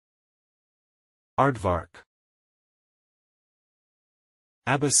Aardvark.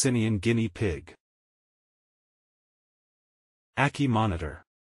 Abyssinian guinea pig. Aki monitor.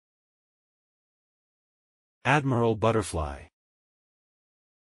 Admiral butterfly.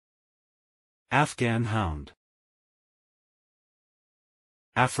 Afghan hound.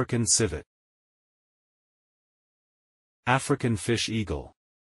 African civet. African fish eagle.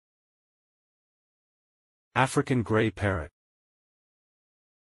 African gray parrot.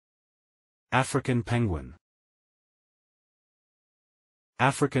 African penguin.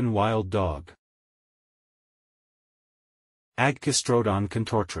 African wild dog. Agkistrodon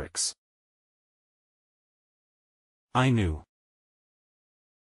contortrix. Ainu.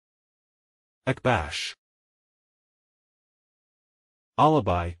 Akbash.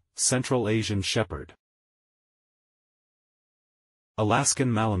 Alabai, Central Asian shepherd.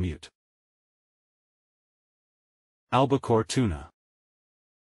 Alaskan malamute. Albacore tuna.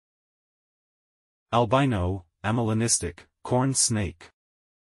 Albino, amelanistic, corn snake.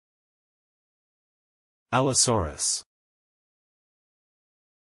 Allosaurus.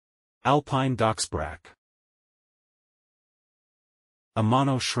 Alpine doxbrack.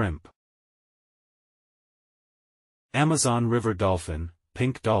 Amano shrimp. Amazon river dolphin,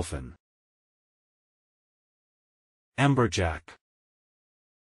 pink dolphin. Amberjack.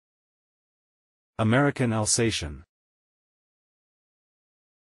 American Alsatian.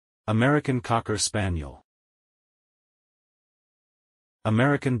 American Cocker Spaniel.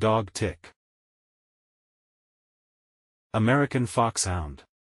 American Dog Tick. American Foxhound.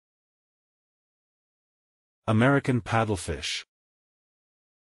 American Paddlefish.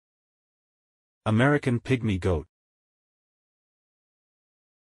 American Pygmy Goat.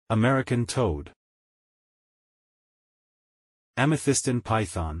 American Toad. Amethystine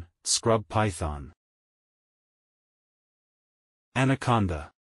Python, Scrub Python.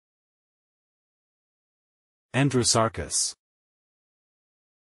 Anaconda. Androsarchus.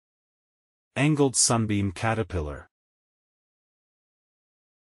 Angled Sunbeam Caterpillar.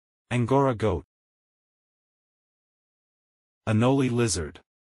 Angora Goat. Anole Lizard.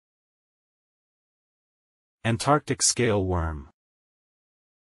 Antarctic Scale Worm.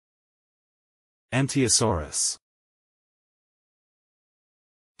 Antiosaurus.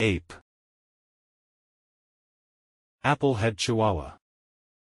 Ape. Applehead Chihuahua.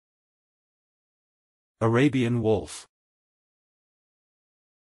 Arabian Wolf.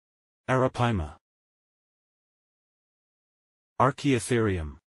 Arapaima.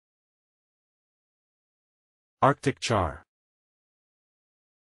 Archaeotherium. Arctic Char.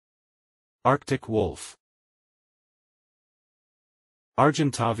 Arctic Wolf.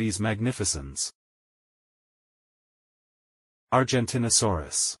 Argentavis magnificens.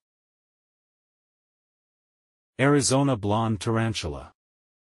 Argentinosaurus. Arizona blonde tarantula.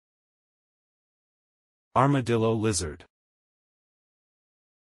 Armadillo lizard.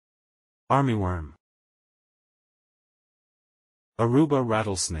 Armyworm. Aruba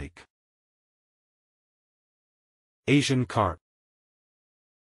rattlesnake. Asian carp.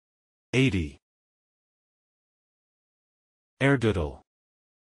 80. Airdoodle.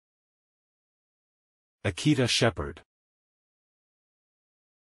 Akita shepherd.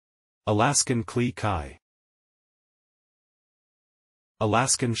 Alaskan Klee Kai.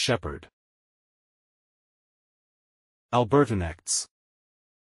 Alaskan shepherd. Albertonects.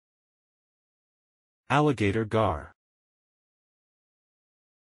 Alligator gar.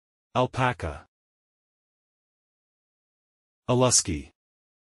 Alpaca. Alusky.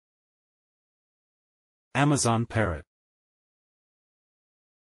 Amazon parrot.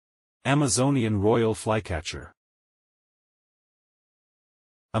 Amazonian royal flycatcher.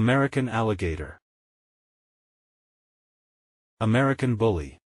 American alligator. American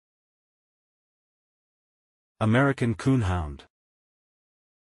bully. American coonhound.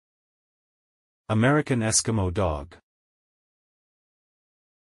 American Eskimo dog.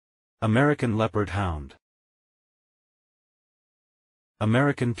 American leopard hound.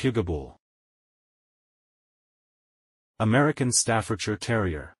 American pugabull. American Staffordshire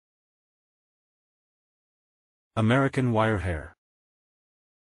Terrier. American wirehair.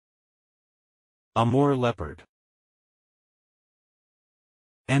 Amur leopard.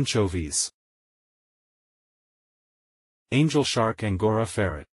 Anchovies. Angel shark Angora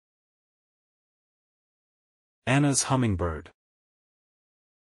ferret. Anna's hummingbird.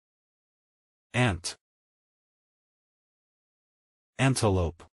 Ant.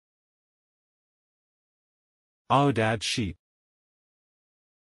 Antelope. Aoudad sheep.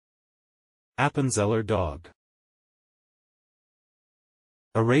 Appenzeller dog.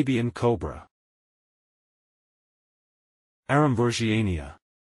 Arabian cobra. Arambourgiania.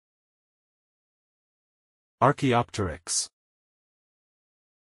 Archaeopteryx.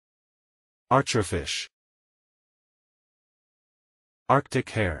 Archerfish.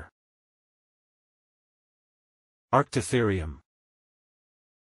 Arctic hare. Arctotherium.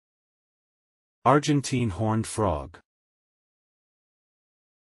 Argentine horned frog.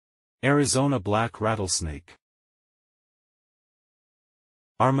 Arizona black rattlesnake.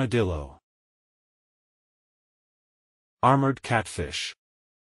 Armadillo. Armored catfish.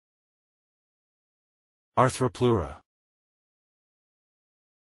 Arthropleura.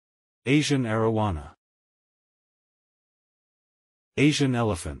 Asian arowana. Asian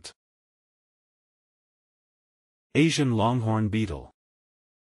elephant. Asian longhorn beetle.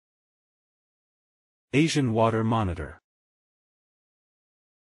 Asian water monitor.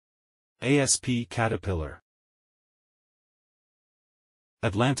 ASP caterpillar.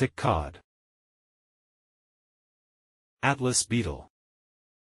 Atlantic cod. Atlas beetle.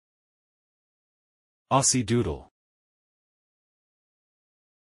 Aussie doodle.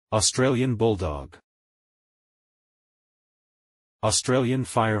 Australian bulldog. Australian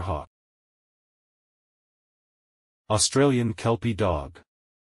firehawk. Australian kelpie dog.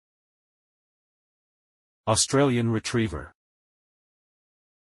 Australian retriever.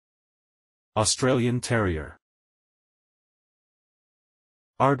 Australian terrier.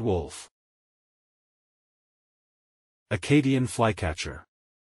 Aardwolf. Acadian flycatcher.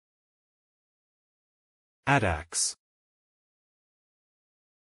 Addax.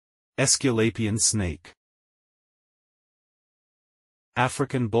 Aesculapian snake.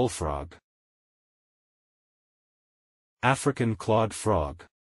 African bullfrog. African clawed frog.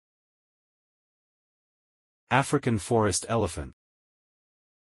 African forest elephant.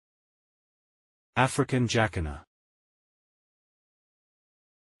 African jacana.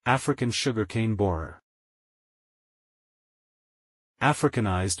 African sugarcane borer.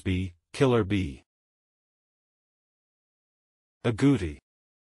 Africanized bee, killer bee. Agouti.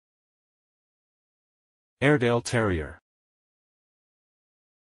 Airedale terrier.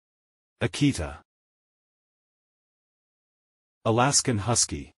 Akita. Alaskan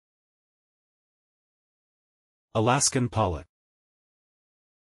husky. Alaskan pollock.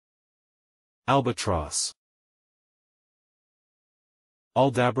 Albatross.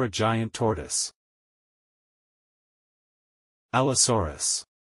 Aldabra giant tortoise. Allosaurus.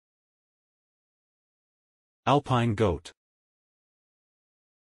 Alpine goat.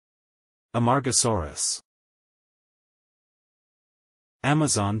 Amargasaurus.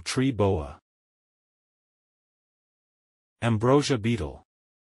 Amazon tree boa. Ambrosia beetle.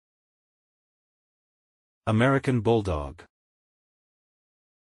 American bulldog.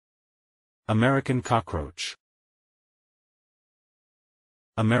 American cockroach.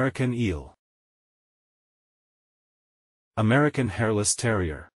 American eel. American hairless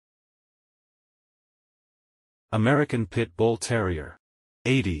terrier. American pit bull terrier.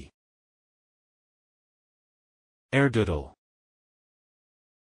 80. Airdoodle.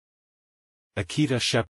 Akita shepherd.